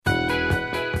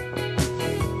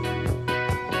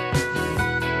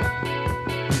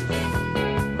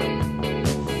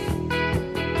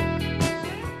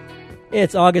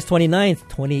It's August 29th,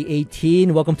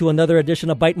 2018. Welcome to another edition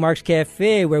of Bytemarks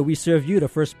Cafe, where we serve you the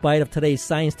first bite of today's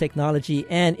science, technology,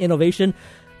 and innovation.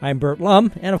 I'm Bert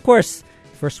Lum, and of course,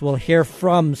 first we'll hear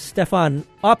from Stefan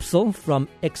Opsel from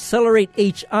Accelerate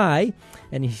HI,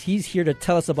 and he's here to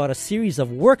tell us about a series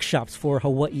of workshops for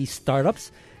Hawaii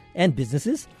startups and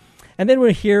businesses. And then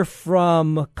we'll hear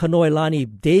from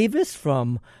Kanoilani Davis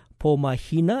from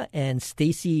Pomahina and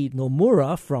Stacy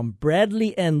Nomura from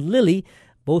Bradley and Lilly,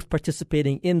 both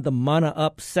participating in the Mana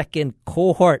Up second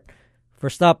cohort.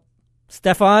 First up,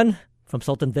 Stefan from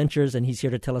Sultan Ventures, and he's here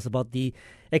to tell us about the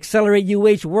Accelerate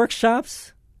UH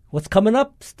workshops. What's coming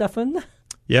up, Stefan?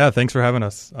 Yeah, thanks for having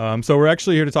us. So we're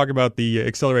actually here to talk about the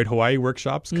Accelerate Hawaii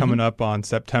workshops coming up on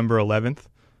September 11th.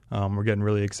 We're getting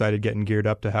really excited, getting geared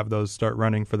up to have those start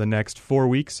running for the next 4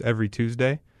 weeks every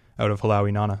Tuesday out of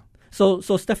Halawi Nana. So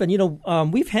Stefan,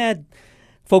 we've had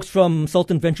folks from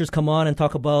Sultan Ventures come on and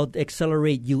talk about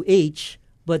Accelerate UH,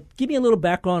 but give me a little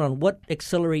background on what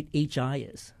Accelerate HI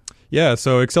is. Yeah,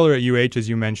 so Accelerate UH, as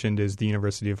you mentioned, is the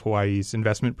University of Hawaii's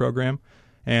investment program.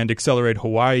 And Accelerate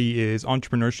Hawaii is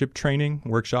entrepreneurship training,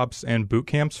 workshops, and boot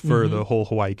camps for the whole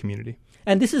Hawaii community.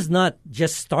 And this is not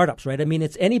just startups, right? I mean,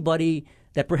 it's anybody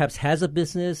that perhaps has a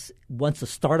business, wants to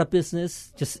start a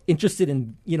business, just interested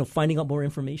in, finding out more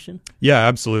information? Yeah,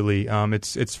 absolutely.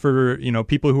 It's for,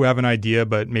 people who have an idea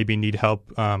but maybe need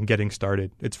help getting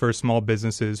started. It's for small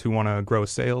businesses who want to grow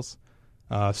sales,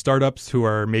 startups who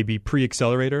are maybe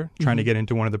pre-accelerator, trying to get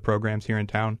into one of the programs here in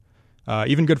town.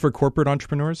 Even good for corporate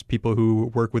entrepreneurs, people who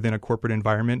work within a corporate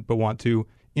environment but want to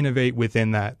innovate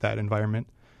within that environment.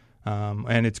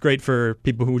 And it's great for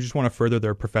people who just want to further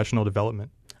their professional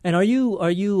development. And are you?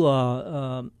 I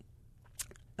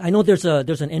know there's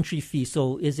an entry fee.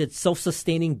 So is it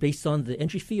self-sustaining based on the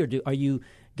entry fee, or are you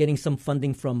getting some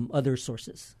funding from other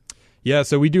sources? Yeah,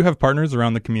 so we do have partners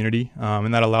around the community,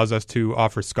 and that allows us to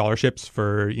offer scholarships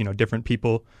for different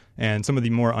people and some of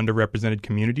the more underrepresented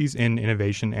communities in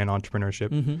innovation and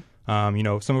entrepreneurship.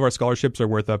 Some of our scholarships are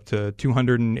worth up to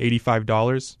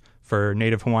 $285 for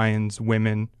Native Hawaiians,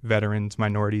 women, veterans,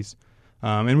 minorities.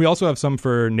 And we also have some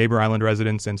for neighbor island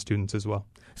residents and students as well.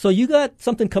 So you got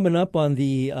something coming up on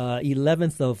the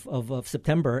 11th of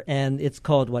September, and it's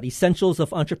called what? Essentials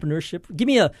of Entrepreneurship. Give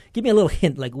me a little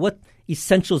hint. Like, what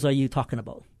essentials are you talking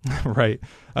about? Right.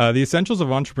 The essentials of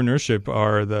entrepreneurship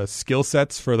are the skill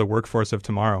sets for the workforce of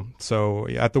tomorrow. So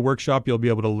at the workshop, you'll be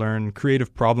able to learn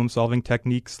creative problem-solving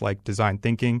techniques like design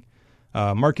thinking,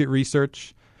 market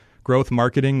research, growth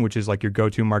marketing, which is like your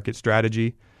go-to market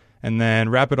strategy, and then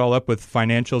wrap it all up with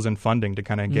financials and funding to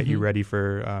kind of get you ready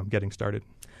for getting started.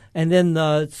 And then,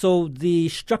 so the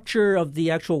structure of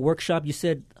the actual workshop, you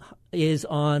said, is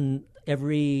on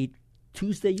every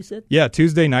Tuesday, you said? Yeah,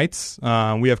 Tuesday nights.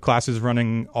 We have classes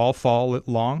running all fall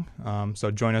long, so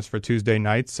join us for Tuesday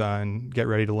nights and get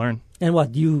ready to learn. And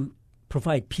what, do you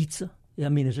provide pizza? I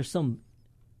mean, is there some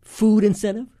food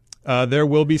incentive? There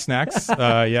will be snacks,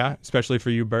 especially for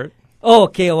you, Bert. Oh,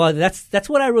 okay. Well, that's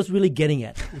what I was really getting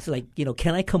at. It's like,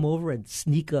 can I come over and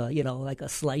sneak like a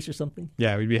slice or something?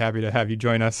 Yeah, we'd be happy to have you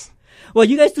join us. Well,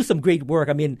 you guys do some great work.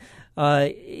 I mean,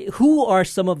 who are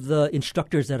some of the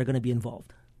instructors that are going to be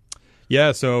involved?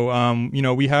 Yeah, so,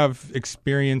 we have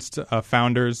experienced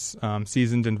founders,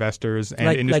 seasoned investors,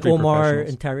 and industry professionals. Like Omar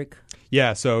and Tarek?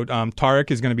 Yeah, so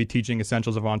Tarek is going to be teaching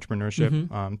Essentials of Entrepreneurship.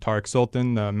 Tarek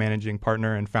Sultan, the managing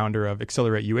partner and founder of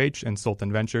Accelerate UH and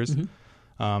Sultan Ventures.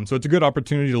 So it's a good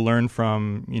opportunity to learn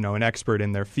from, an expert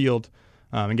in their field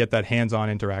and get that hands-on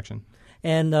interaction.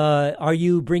 And are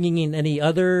you bringing in any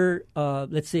other,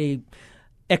 let's say,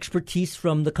 expertise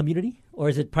from the community? Or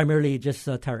is it primarily just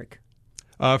Tarek?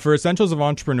 For Essentials of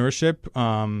Entrepreneurship,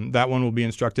 that one will be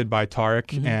instructed by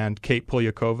Tarek and Kate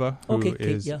Polyakova, who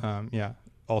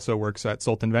also works at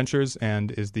Sultan Ventures and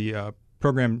is the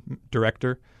program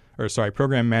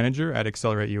manager at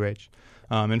Accelerate UH.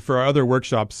 And for our other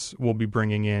workshops, we'll be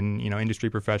bringing in, industry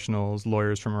professionals,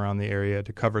 lawyers from around the area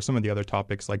to cover some of the other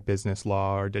topics like business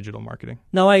law or digital marketing.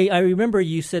 Now, I remember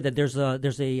you said that there's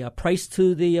a price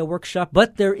to the workshop,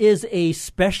 but there is a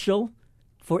special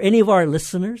for any of our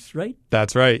listeners, right?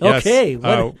 That's right. Okay.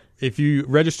 Yes. If you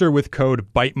register with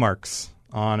code BYTEMARKS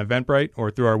on Eventbrite or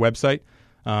through our website,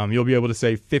 you'll be able to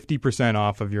save 50%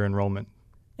 off of your enrollment.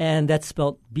 And that's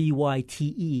spelled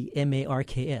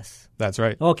BYTEMARKS. That's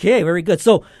right. Okay, very good.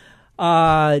 So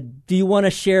do you want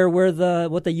to share what the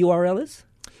URL is?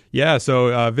 Yeah,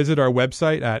 so visit our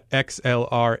website at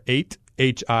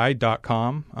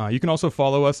xlr8hi.com. You can also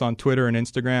follow us on Twitter and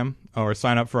Instagram or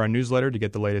sign up for our newsletter to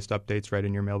get the latest updates right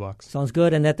in your mailbox. Sounds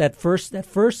good. And that first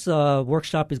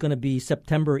workshop is going to be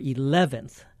September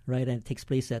 11th, right? And it takes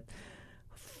place at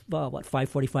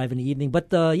 5:45 in the evening. But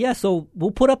yeah, so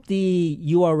we'll put up the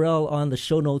URL on the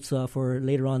show notes for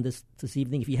later on this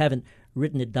evening if you haven't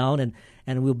written it down,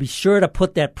 and we'll be sure to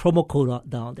put that promo code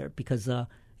down there because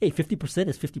hey, 50%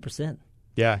 is 50%.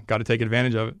 Yeah, got to take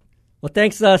advantage of it. Well,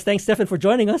 thanks, Stefan, for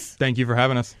joining us. Thank you for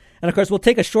having us. And of course, we'll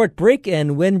take a short break,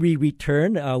 and when we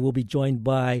return, we'll be joined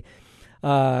by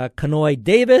Kanoy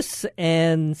Davis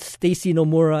and Stacy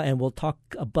Nomura, and we'll talk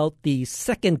about the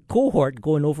second cohort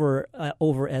going over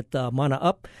at Mana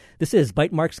Up. This is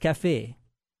Bytemarks Cafe.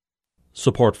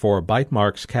 Support for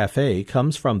Bytemarks Cafe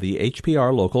comes from the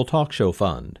HPR Local Talk Show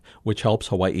Fund, which helps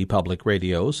Hawaii Public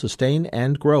Radio sustain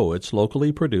and grow its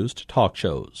locally produced talk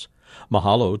shows.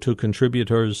 Mahalo to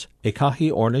contributors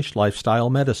Ekahi Ornish Lifestyle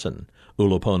Medicine,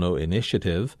 Ulupono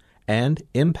Initiative, and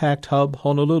Impact Hub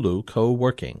Honolulu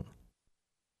Co-working.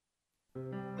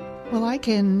 Well, I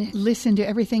can listen to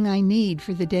everything I need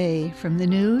for the day, from the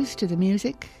news to the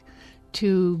music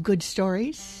to good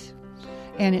stories,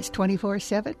 and it's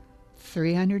 24/7,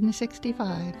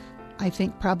 365. I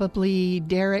think probably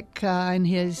Derek in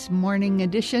his morning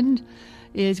edition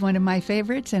is one of my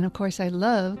favorites, and of course I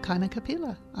love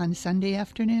Kanakapila on Sunday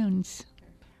afternoons.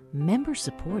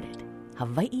 Member-supported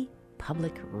Hawaii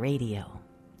Public Radio.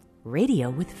 Radio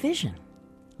with vision.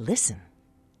 Listen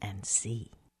and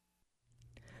see.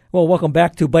 Well, welcome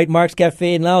back to Bytemarks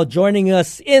Cafe. Now joining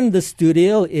us in the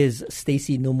studio is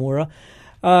Stacy Nomura,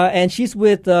 and she's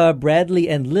with Bradley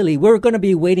and Lily. We're going to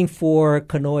be waiting for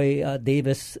Kanoy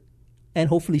Davis, and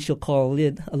hopefully she'll call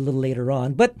in a little later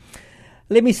on. But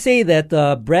let me say that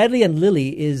Bradley and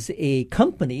Lily is a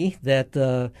company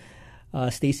that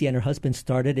Stacy and her husband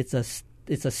started. It's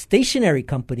a stationery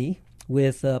company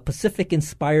with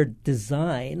Pacific-inspired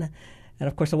design. And,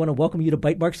 of course, I want to welcome you to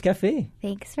Bytemarks Cafe.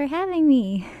 Thanks for having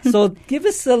me. So give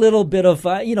us a little bit of,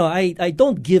 I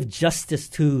don't give justice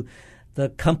to the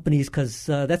companies because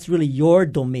that's really your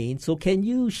domain. So can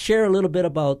you share a little bit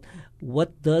about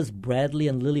what does Bradley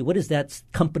and Lily, what is that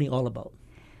company all about?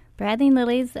 Bradley and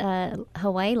Lily's a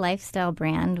Hawaii lifestyle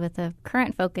brand with a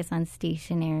current focus on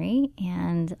stationery.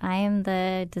 And I am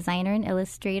the designer and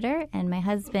illustrator, and my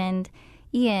husband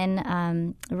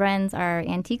Ian runs our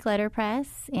antique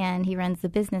letterpress, and he runs the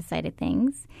business side of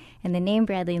things. And the name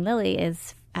Bradley and Lily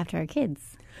is after our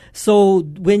kids. So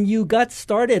when you got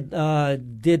started,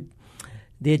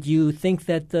 did you think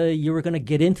that you were going to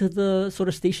get into the sort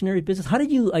of stationery business? How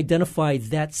did you identify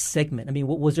that segment? I mean,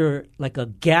 was there like a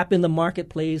gap in the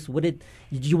marketplace? Did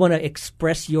you want to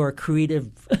express your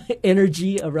creative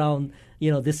energy around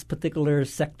this particular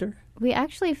sector? We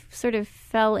actually sort of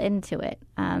fell into it.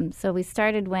 So we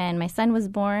started when my son was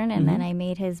born, and then I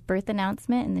made his birth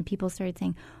announcement, and then people started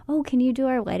saying, oh, can you do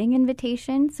our wedding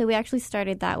invitation? So we actually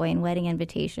started that way in wedding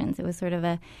invitations. It was sort of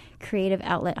a creative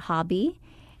outlet hobby.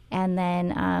 And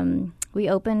then we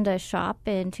opened a shop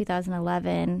in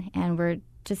 2011, and we're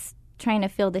just trying to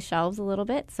fill the shelves a little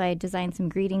bit. So I designed some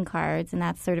greeting cards, and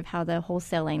that's sort of how the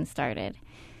wholesale line started.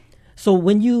 So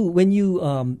when you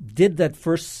did that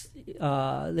first,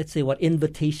 let's say,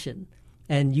 invitation,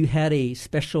 and you had a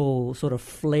special sort of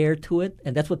flair to it,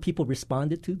 and that's what people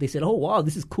responded to? They said, oh, wow,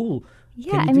 this is cool.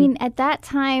 Yeah, at that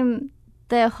time,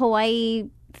 the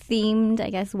Hawaii-themed, I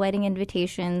guess, wedding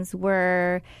invitations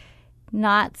were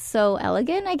not so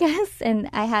elegant, I guess, and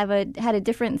I had a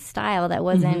different style that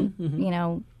wasn't,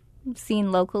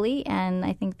 seen locally, and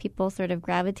I think people sort of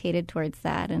gravitated towards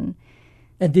that. And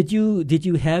did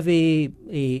you have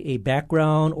a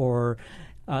background or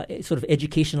sort of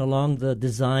education along the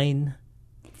design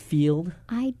field?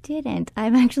 I didn't.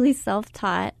 I'm actually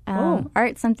self-taught.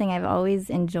 Art's something I've always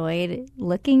enjoyed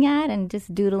looking at and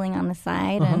just doodling on the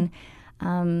side.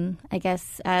 And I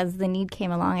guess as the need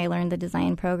came along, I learned the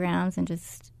design programs and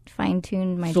just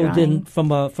fine-tuned my drawing. So then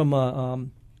from a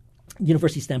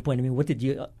university standpoint, I mean, what did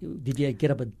you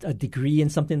get up a degree in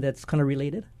something that's kind of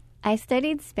related? I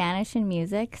studied Spanish and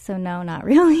music, so no, not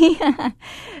really.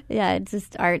 Yeah, it's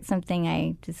just art, something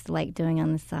I just like doing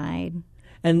on the side.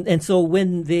 And so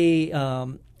when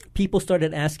people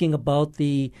started asking about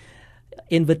the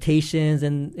invitations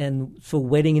and so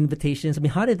wedding invitations, I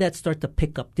mean, how did that start to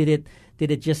pick up? Did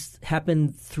it just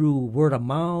happen through word of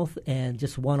mouth and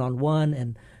just one-on-one?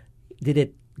 And did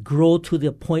it grow to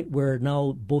the point where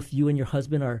now both you and your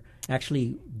husband are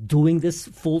actually doing this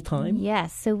full-time?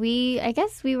 Yes. So I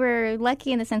guess we were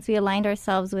lucky in the sense we aligned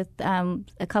ourselves with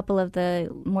a couple of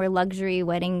the more luxury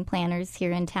wedding planners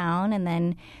here in town, and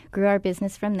then grew our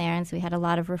business from there. And so we had a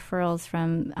lot of referrals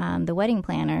from the wedding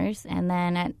planners. And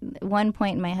then at one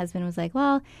point, my husband was like,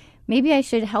 well, maybe I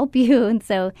should help you. And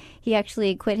so he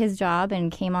actually quit his job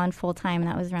and came on full-time, and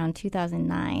that was around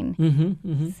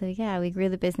 2009. So, yeah, we grew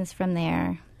the business from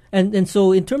there. And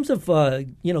so in terms of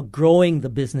growing the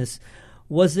business,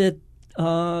 was it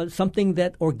something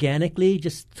that organically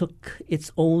just took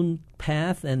its own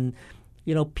path, and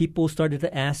people started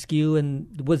to ask you,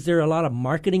 and was there a lot of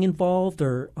marketing involved,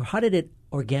 or how did it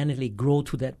organically grow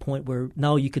to that point where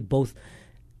now you could both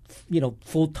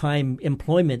full-time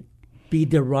employment be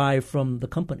derived from the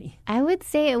company? I would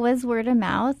say it was word of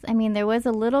mouth. I mean, there was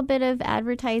a little bit of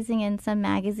advertising in some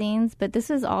magazines, but this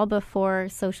was all before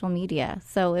social media.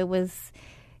 So it was,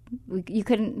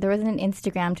 there wasn't an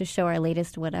Instagram to show our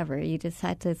latest whatever. You just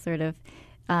had to sort of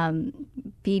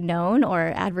be known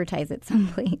or advertise it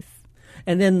someplace.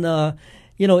 And then,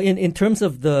 in terms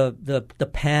of the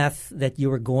path that you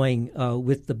were going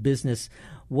with the business,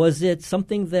 was it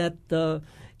something that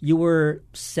you were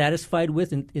satisfied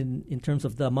with in terms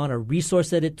of the amount of resource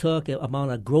that it took,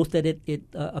 amount of growth that it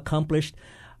accomplished?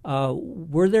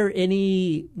 Were there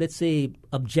any, let's say,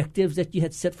 objectives that you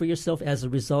had set for yourself as a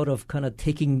result of kind of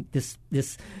taking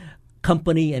this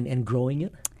company and growing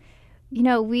it?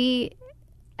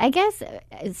 I guess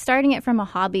starting it from a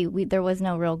hobby, there was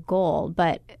no real goal.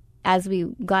 But as we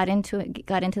got into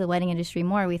the wedding industry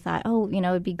more, we thought, it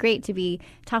would be great to be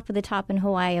top of the top in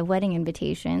Hawaii of wedding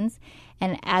invitations.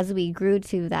 And as we grew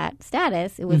to that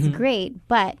status, it was great.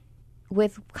 But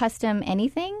with custom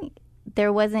anything,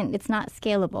 it's not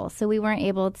scalable. So we weren't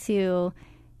able to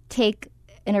take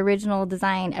an original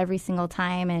design every single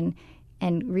time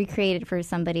and recreate it for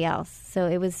somebody else. So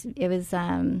it was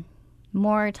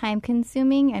more time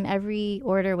consuming, and every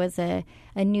order was a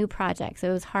new project. So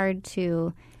it was hard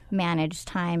to manage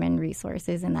time and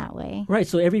resources in that way. Right.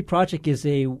 So every project is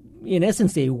in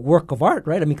essence, a work of art,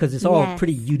 right? I mean, because it's all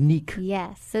pretty unique.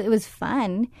 Yes. So it was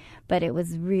fun, but it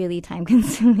was really time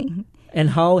consuming. And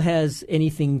how has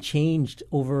anything changed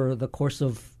over the course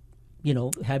of,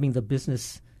 having the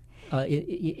business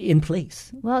in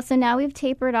place? Well, so now we've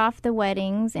tapered off the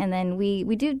weddings, and then we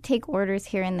do take orders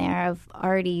here and there of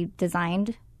already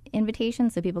designed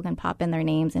invitations, so people can pop in their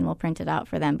names and we'll print it out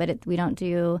for them. But we don't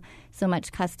do so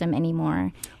much custom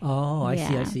anymore. Oh,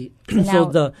 I see.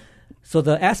 So so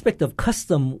the aspect of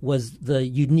custom was the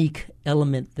unique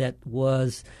element that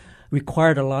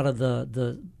required a lot of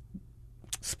the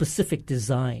specific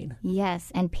design.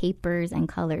 Yes, and papers and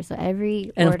colors. So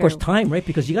every and order, of course time, right?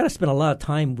 Because you got to spend a lot of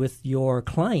time with your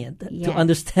client to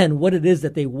understand what it is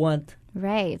that they want.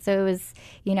 Right. So it was,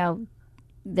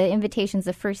 the invitation's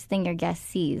the first thing your guest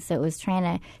sees. So it was trying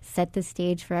to set the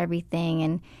stage for everything,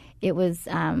 and it was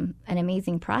an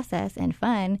amazing process and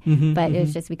fun. But it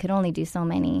was just we could only do so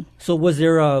many. So was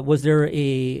there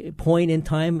a point in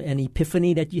time, an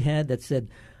epiphany that you had that said,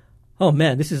 "Oh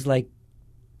man, this is like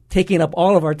taking up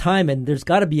all of our time, and there's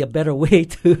got to be a better way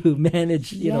to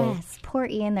manage." Yes, poor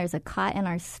Ian. There's a cot in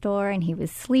our store, and he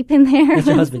was sleeping there. That's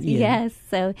your husband, Ian. Yes,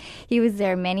 so he was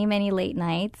there many, many late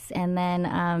nights, and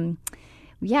then.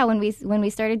 When we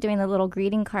started doing the little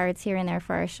greeting cards here and there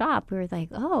for our shop, we were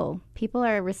like, people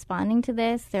are responding to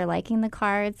this. They're liking the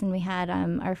cards. And we had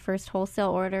our first wholesale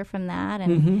order from that.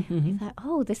 And we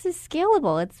thought, this is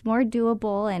scalable. It's more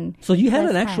doable. And so you had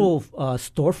an actual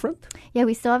storefront? Yeah,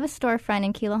 we still have a storefront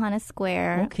in Kilohana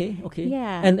Square. Okay.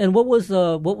 Yeah. And what was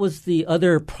the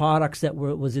other products that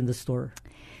was in the store?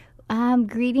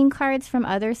 Greeting cards from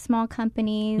other small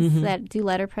companies that do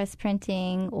letterpress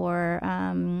printing, or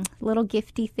little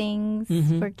gifty things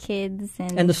for kids.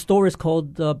 And the store is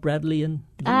called Bradley and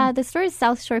Lily? The store is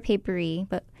South Shore Papery,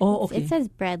 but okay. It says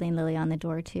Bradley and Lily on the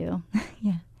door too.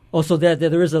 Yeah. Oh, so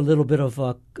there is a little bit of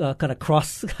kind of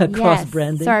cross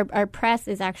branding. So our press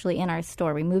is actually in our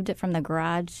store. We moved it from the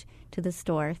garage to the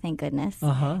store, thank goodness.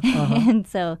 And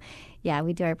so,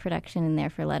 we do our production in there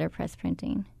for letterpress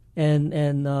printing.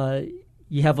 And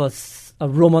you have a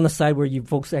room on the side where you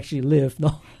folks actually live,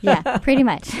 no? Yeah, pretty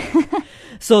much.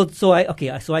 So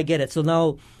I get it. So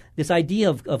now this idea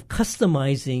of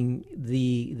customizing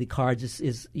the cards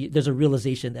is there's a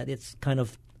realization that it's kind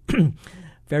of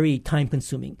very time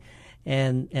consuming,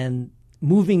 and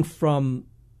moving from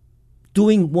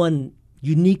doing one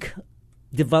unique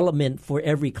development for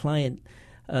every client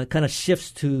kind of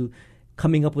shifts to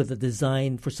coming up with a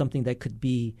design for something that could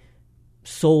be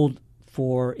sold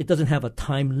for, it doesn't have a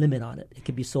time limit on it. It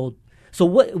can be sold. So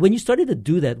when you started to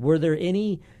do that, were there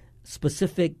any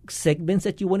specific segments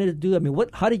that you wanted to do? I mean,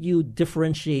 how did you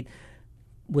differentiate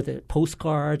with it,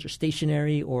 postcards or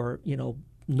stationery or,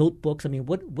 notebooks? I mean,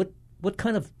 what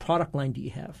kind of product line do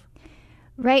you have?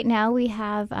 Right now we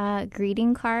have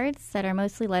greeting cards that are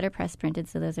mostly letterpress printed.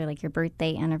 So those are like your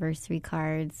birthday, anniversary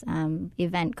cards,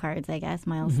 event cards, I guess,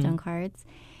 milestone cards.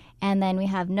 And then we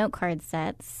have note card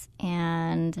sets,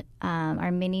 and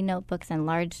our mini notebooks and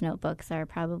large notebooks are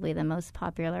probably the most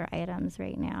popular items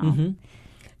right now. Mm-hmm.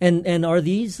 And are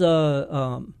these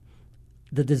the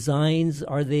designs?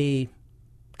 Are they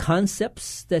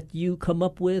concepts that you come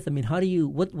up with? I mean, how do you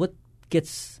what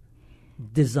gets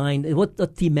designed? What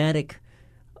thematic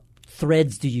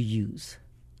threads do you use?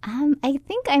 I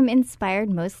think I'm inspired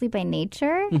mostly by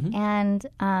nature and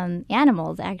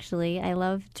animals, actually. I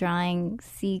love drawing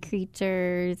sea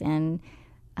creatures, and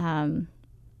one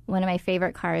of my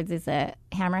favorite cards is a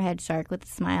hammerhead shark with a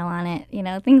smile on it,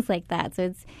 things like that.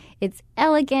 So it's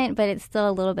elegant, but it's still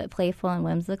a little bit playful and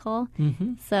whimsical.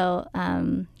 Mm-hmm. So,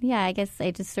 I guess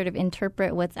I just sort of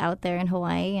interpret what's out there in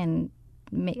Hawaii and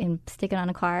stick it on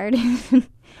a card.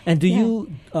 And do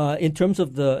you, in terms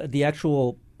of the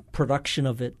actual production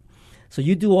of it, so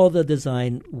you do all the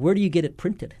design, where do you get it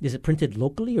printed? Is it printed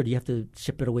locally, or do you have to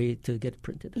ship it away to get it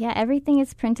printed? Yeah, everything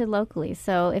is printed locally.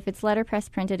 So if it's letterpress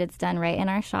printed, it's done right in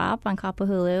our shop on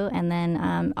Kapahulu, and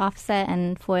then offset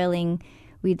and foiling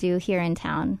we do here in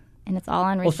town, and it's all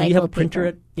on recycled paper. So you have a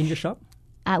printer in your shop?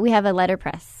 We have a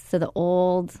letterpress, so the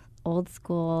old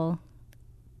school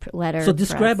letterpress. So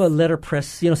describe a letterpress.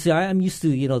 See, I'm used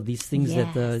to these things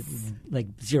Yes. that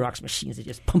like Xerox machines that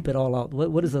just pump it all out.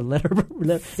 What is a letter?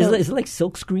 Is it like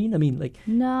silk screen? I mean, like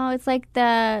no, it's like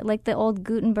the old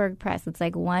Gutenberg press. It's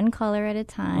like one color at a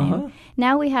time. Uh-huh.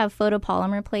 Now we have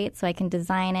photopolymer plates, so I can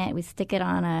design it. We stick it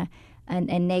on a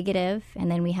negative, and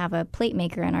then we have a plate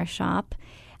maker in our shop,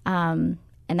 and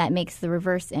that makes the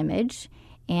reverse image.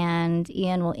 And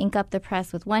Ian will ink up the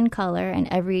press with one color, and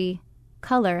every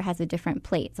color has a different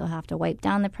plate. So I'll have to wipe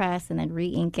down the press and then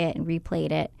re-ink it and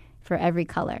replate it for every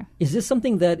color. Is this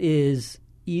something that is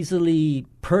easily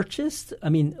purchased? I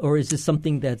mean, or is this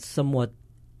something that's somewhat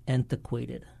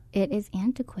antiquated? It is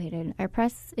antiquated. Our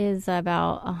press is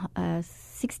about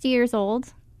 60 years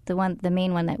old, the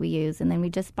main one that we use, and then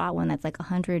we just bought one that's like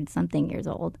 100-something years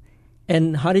old.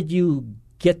 And how did you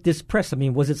get this press? I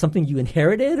mean, was it something you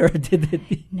inherited, or did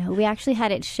it? No, we actually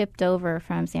had it shipped over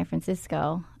from San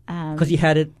Francisco. Because you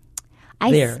had it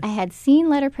there. I had seen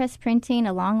letterpress printing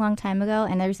a long, long time ago,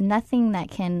 and there's nothing that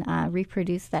can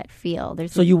reproduce that feel.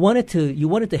 You wanted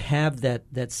to have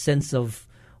that sense of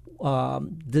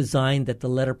design that the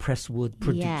letterpress would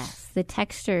produce. Yes, the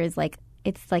texture is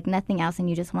it's like nothing else, and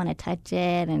you just want to touch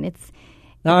it, and it's.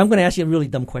 Now, I'm going to ask you a really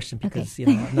dumb question because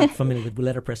I'm not familiar with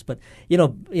letterpress. But,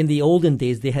 in the olden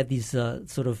days, they had these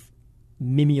sort of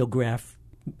mimeograph.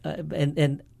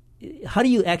 And how do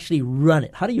you actually run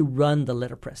it? How do you run the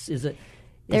letterpress?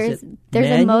 There's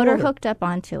a motor hooked up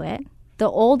onto it. The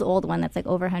old one that's like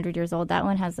over 100 years old, that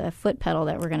one has a foot pedal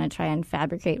that we're going to try and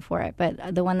fabricate for it.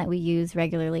 But the one that we use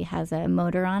regularly has a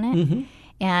motor on it. Mm-hmm.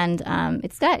 And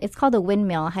it's called a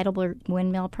windmill, a Heidelberg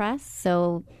windmill press.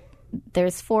 So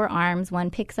there's 4 arms. One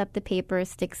picks up the paper,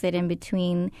 sticks it in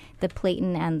between the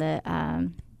platen and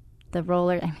the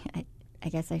roller. I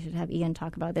guess I should have Ian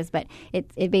talk about this, but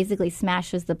it basically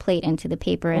smashes the plate into the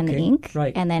paper and the ink,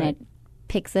 and then it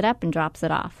picks it up and drops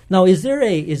it off. Now, is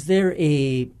there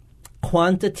a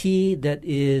quantity that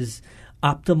is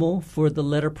optimal for the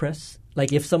letterpress?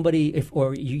 Like if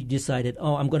you decided,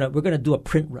 we're gonna do a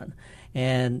print run,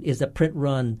 and is the print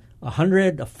run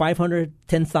 100, 500,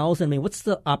 10,000? I mean, what's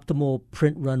the optimal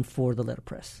print run for the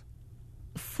letterpress?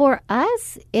 For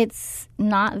us, it's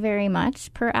not very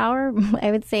much per hour.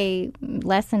 I would say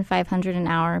less than 500 an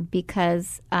hour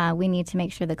because we need to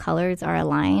make sure the colors are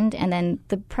aligned. And then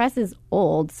the press is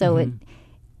old, so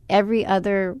every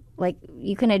other,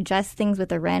 you can adjust things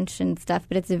with a wrench and stuff,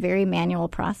 but it's a very manual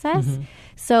process. Mm-hmm.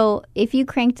 So if you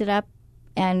cranked it up,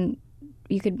 and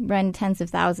you could run tens of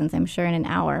thousands, I'm sure, in an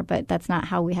hour, but that's not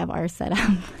how we have ours set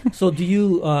up. So do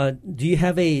you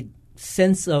have a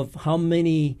sense of how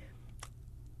many,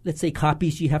 let's say,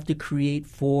 copies you have to create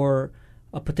for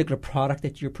a particular product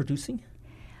that you're producing?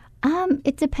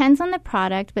 It depends on the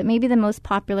product, but maybe the most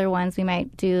popular ones we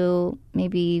might do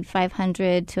maybe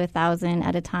 500 to 1,000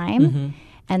 at a time,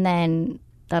 and then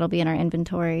that'll be in our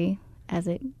inventory as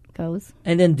it goes.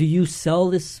 And then do you sell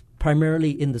this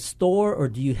primarily in the store, or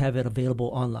do you have it available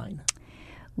online?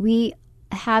 We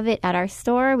have it at our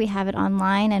store, we have it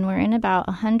online, and we're in about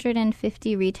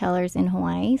 150 retailers in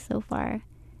Hawaii so far.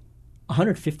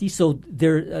 150? So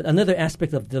another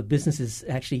aspect of the business is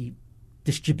actually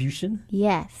distribution?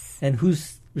 Yes. And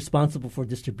who's responsible for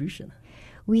distribution?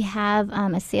 We have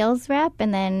a sales rep,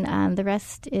 and then the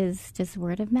rest is just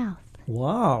word of mouth.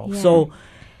 Wow. Yeah.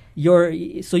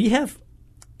 So you have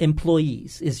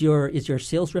employees. Is your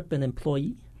sales rep an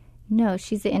employee? No,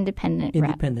 she's an independent rep.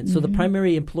 Independent. So the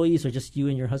primary employees are just you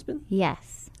and your husband?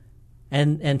 Yes.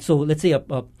 And so let's say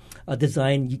a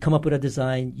design. You come up with a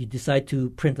design. You decide to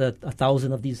print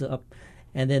 1,000 of these up,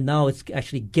 and then now it's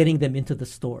actually getting them into the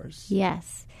stores.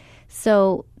 Yes.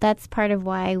 So that's part of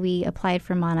why we applied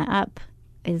for Mana Up,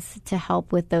 is to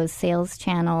help with those sales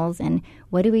channels and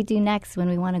what do we do next when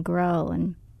we want to grow.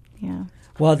 And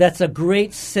Well, that's a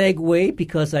great segue,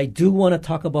 because I do want to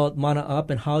talk about Mana Up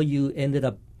and how you ended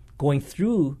up going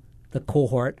through the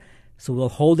cohort. So we'll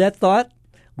hold that thought.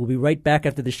 We'll be right back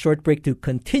after this short break to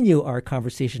continue our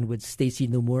conversation with Stacy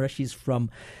Nomura. She's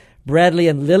from Bradley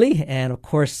and Lilly, and of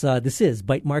course, this is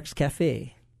Bytemarks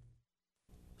Cafe.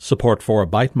 Support for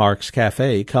Bytemarks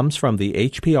Cafe comes from the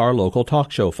HPR Local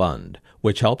Talk Show Fund,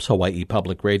 which helps Hawaii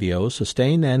Public Radio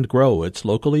sustain and grow its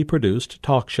locally produced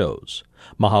talk shows.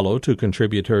 Mahalo to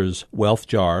contributors Wealth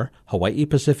Jar, Hawaii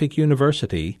Pacific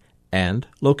University, and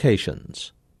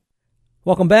Locations.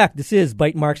 Welcome back. This is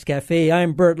Bytemarks Cafe.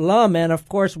 I'm Bert Lum, and of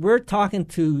course, we're talking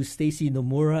to Stacy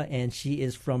Nomura, and she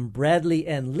is from Bradley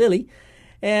and Lilly.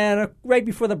 And right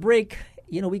before the break,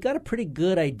 we got a pretty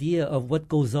good idea of what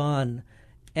goes on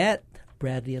at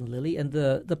Bradley and Lilly and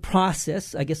the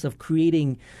process, I guess, of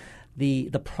creating the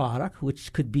product,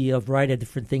 which could be a variety of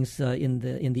different things in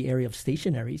the area of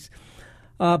stationaries.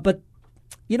 But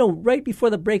right before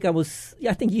the break, I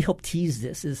think you helped tease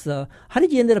this. Is how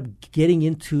did you end up getting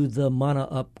into the Mana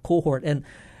Up cohort, and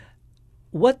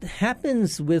what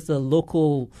happens with a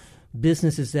local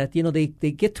business is that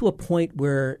they get to a point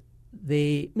where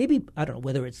they maybe, I don't know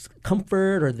whether it's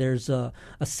comfort or there's a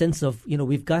sense of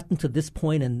we've gotten to this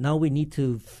point and now we need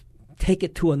to take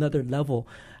it to another level.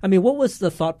 I mean, what was the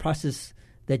thought process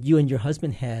that you and your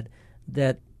husband had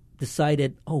that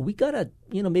decided, we gotta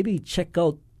maybe check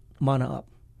out Mana Up?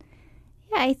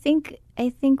 Yeah, I think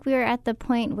we were at the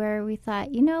point where we thought,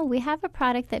 we have a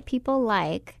product that people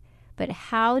like, but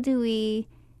how do we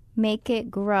make it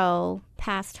grow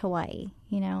past Hawaii?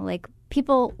 Like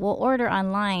people will order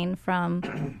online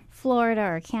from Florida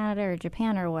or Canada or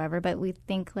Japan or wherever, but we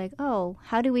think like,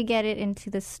 how do we get it into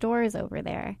the stores over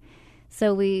there?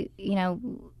 So we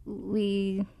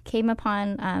came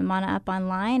upon Mana Up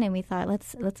online, and we thought,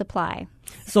 let's apply.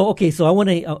 So I want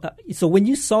to. So when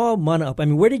you saw Mana Up, I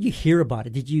mean, where did you hear about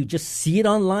it? Did you just see it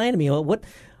online? I mean, what?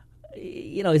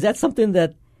 Is that something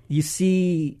that you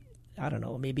see? I don't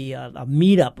know, maybe a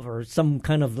meetup or some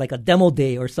kind of like a demo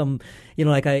day or some,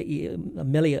 like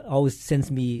Melly always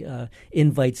sends me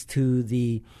invites to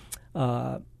the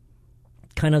kind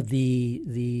of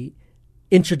the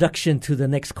introduction to the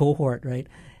next cohort, right?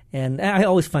 And I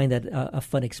always find that a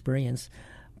fun experience.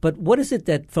 But what is it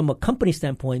that, from a company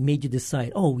standpoint, made you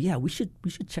decide, we should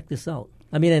check this out?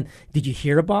 I mean, and did you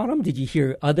hear about them? Did you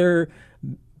hear other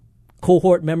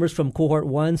cohort members from cohort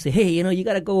 1 say, hey, you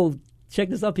got to go check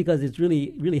this out because it's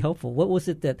really, really helpful? What was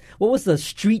the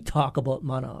street talk about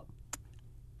Mana Up?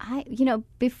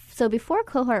 So before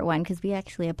cohort 1, because we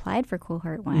actually applied for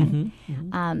cohort 1,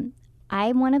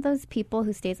 I'm one of those people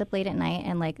who stays up late at night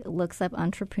and looks up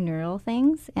entrepreneurial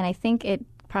things, and I think it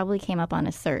probably came up on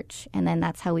a search, and then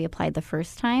that's how we applied the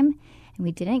first time, and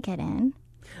we didn't get in.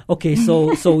 Okay,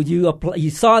 so you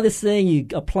saw this thing, you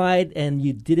applied, and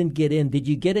you didn't get in. Did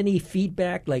you get any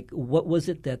feedback? Like, what was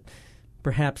it that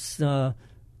perhaps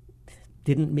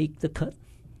didn't make the cut?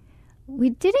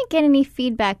 We didn't get any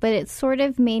feedback, but it sort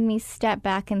of made me step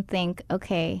back and think,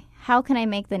 okay, how can I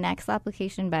make the next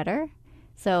application better?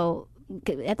 So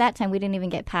at that time, we didn't even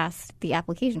get past the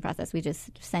application process. We just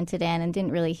sent it in and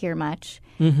didn't really hear much.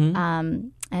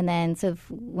 And then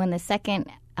when the second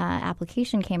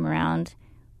application came around,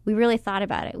 we really thought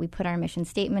about it. We put our mission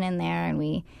statement in there, and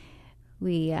we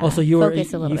also you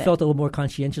focused a little bit. Felt a little more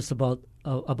conscientious about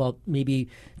maybe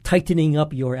tightening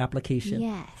up your application.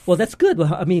 Yes. Well, that's good.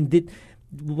 Well, I mean,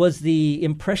 was the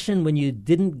impression when you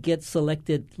didn't get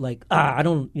selected like, I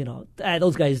don't,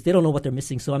 those guys, they don't know what they're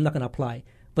missing, so I'm not going to apply?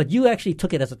 But you actually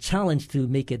took it as a challenge to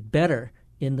make it better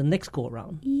in the next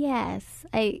go-around. Yes.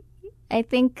 I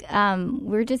think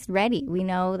we're just ready. We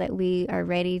know that we are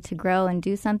ready to grow and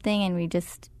do something, and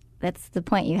that's the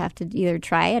point. You have to either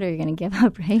try it or you're going to give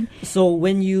up, right? So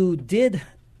when you did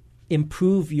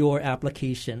improve your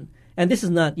application, and this is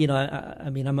not, I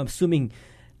mean, I'm assuming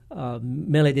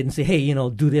Mele didn't say, hey,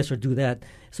 do this or do that.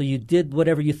 So you did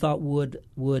whatever you thought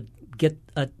would get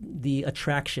the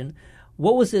attraction.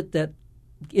 What was it that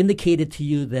indicated to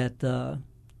you that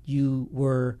you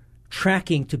were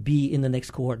tracking to be in the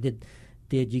next cohort? Did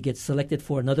you get selected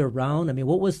for another round? I mean,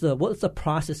 what was the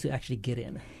process to actually get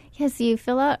in? Yes, you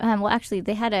fill out. Well, actually,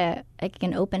 they had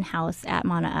an open house at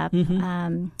Mana Up.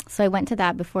 So I went to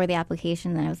that before the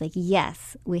application, and I was like,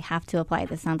 yes, we have to apply.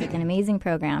 This sounds like an amazing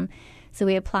program. So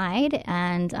we applied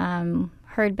and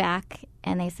heard back,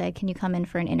 and they said, can you come in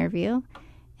for an interview?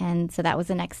 And so that was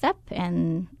the next step.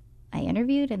 And I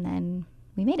interviewed, and then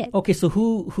we made it. Okay, so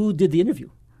who did the interview?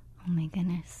 Oh my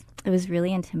goodness, it was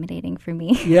really intimidating for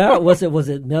me. Yeah, was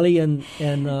it Melly and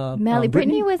Melly?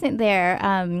 Brittany wasn't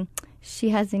there. She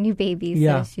has a new baby,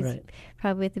 so she's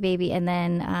probably with the baby. And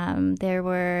then there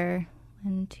were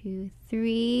 1, 2,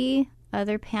 3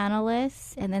 other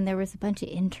panelists, and then there was a bunch of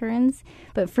interns.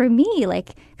 But for me,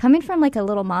 like coming from like a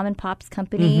little mom and pop's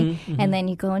company, and then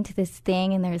you go into this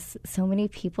thing and there's so many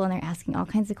people and they're asking all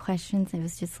kinds of questions, it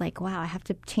was just like, wow, I have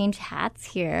to change hats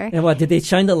here. And what, did they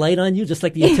shine the light on you just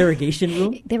like the interrogation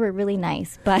room? They were really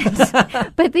nice, but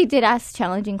but they did ask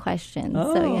challenging questions.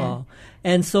 Oh. So yeah.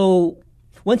 And so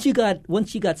once you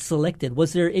got selected,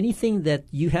 was there anything that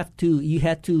you had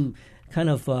to kind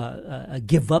of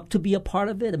give up to be a part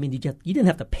of it? I mean, you didn't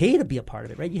have to pay to be a part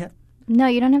of it, right? No,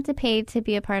 you don't have to pay to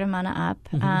be a part of Mana Up.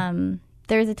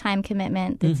 There's a time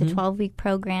commitment. It's a 12-week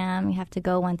program. You have to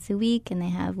go once a week, and they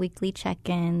have weekly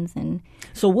check-ins. And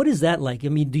so, what is that like? I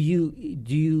mean,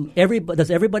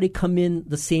 does everybody come in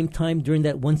the same time during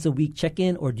that once a week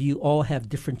check-in, or do you all have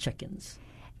different check-ins?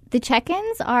 The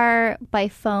check-ins are by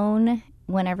phone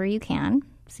whenever you can.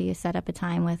 So you set up a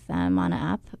time with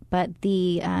Mana Up. But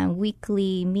the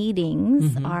weekly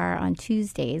meetings are on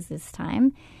Tuesdays this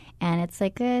time. And it's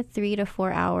like a 3 to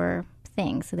 4 hour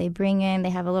thing. So they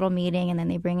have a little meeting, and then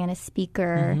they bring in a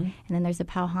speaker, and then there's a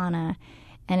pauhana.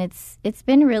 And it's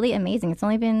been really amazing. It's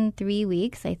only been 3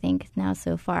 weeks, I think, now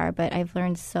so far. But I've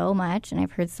learned so much, and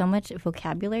I've heard so much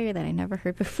vocabulary that I never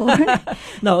heard before.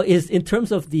 Now, is in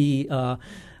terms of the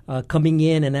coming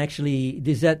in and actually,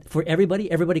 is that for everybody?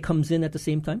 Everybody comes in at the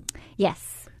same time?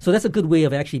 Yes. So that's a good way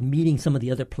of actually meeting some of the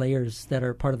other players that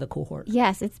are part of the cohort.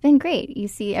 Yes, it's been great. You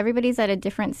see, everybody's at a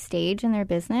different stage in their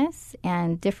business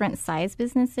and different size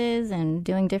businesses and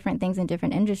doing different things in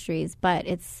different industries. But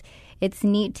it's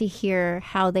neat to hear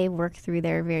how they work through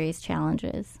their various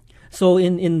challenges. So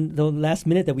in the last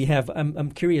minute that we have,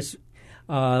 I'm curious,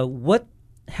 what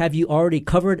have you already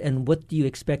covered, and what do you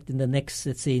expect in the next,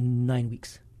 let's say, 9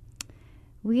 weeks?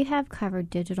 We have covered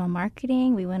digital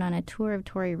marketing. We went on a tour of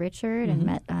Tori Richard and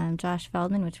met Josh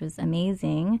Feldman, which was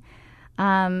amazing.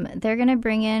 They're going to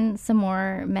bring in some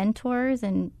more mentors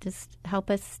and just help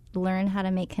us learn how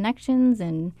to make connections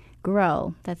and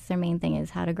grow. That's their main thing, is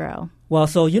how to grow. Well,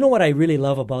 so you know what I really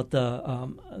love about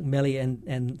the Melly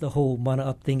and the whole Mana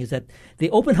Up thing is that the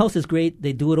open house is great.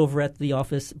 They do it over at the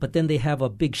office, but then they have a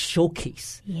big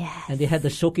showcase. Yes. And they had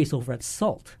the showcase over at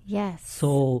SALT. Yes.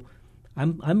 So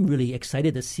I'm really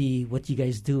excited to see what you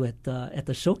guys do at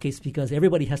the showcase, because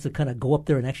everybody has to kind of go up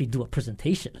there and actually do a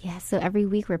presentation. Yeah, so every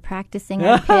week we're practicing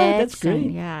our pitch. That's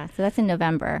great. So that's in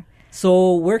November.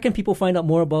 So where can people find out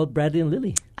more about Bradley and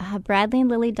Lily?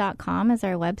 BradleyandLily.com is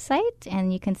our website,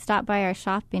 and you can stop by our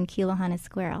shop in Kilohana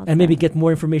Square also. And maybe get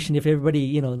more information if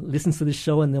everybody listens to this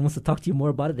show and then wants to talk to you more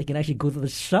about it. They can actually go to the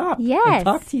shop and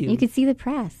talk to you. You can see the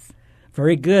press.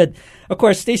 Very good. Of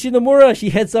course, Stacey Nomura, she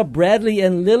heads up Bradley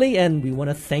and Lily, and we want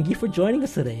to thank you for joining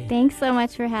us today. Thanks so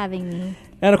much for having me.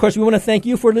 And, of course, we want to thank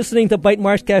you for listening to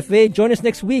Bytemarks Cafe. Join us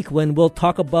next week when we'll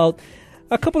talk about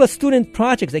a couple of student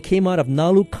projects that came out of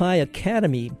Nalukai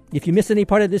Academy. If you missed any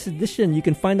part of this edition, you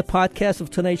can find the podcast of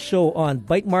tonight's show on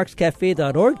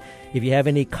bytemarkscafe.org. If you have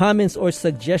any comments or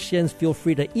suggestions, feel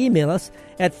free to email us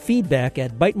at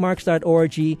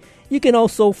feedback@bytemarks.org. You can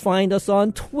also find us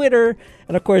on Twitter.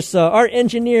 And, of course, our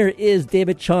engineer is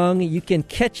David Chung. You can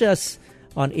catch us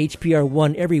on HPR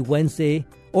One every Wednesday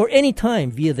or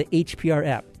anytime via the HPR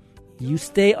app. You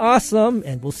stay awesome,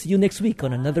 and we'll see you next week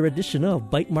on another edition of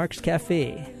Bytemarks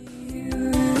Cafe.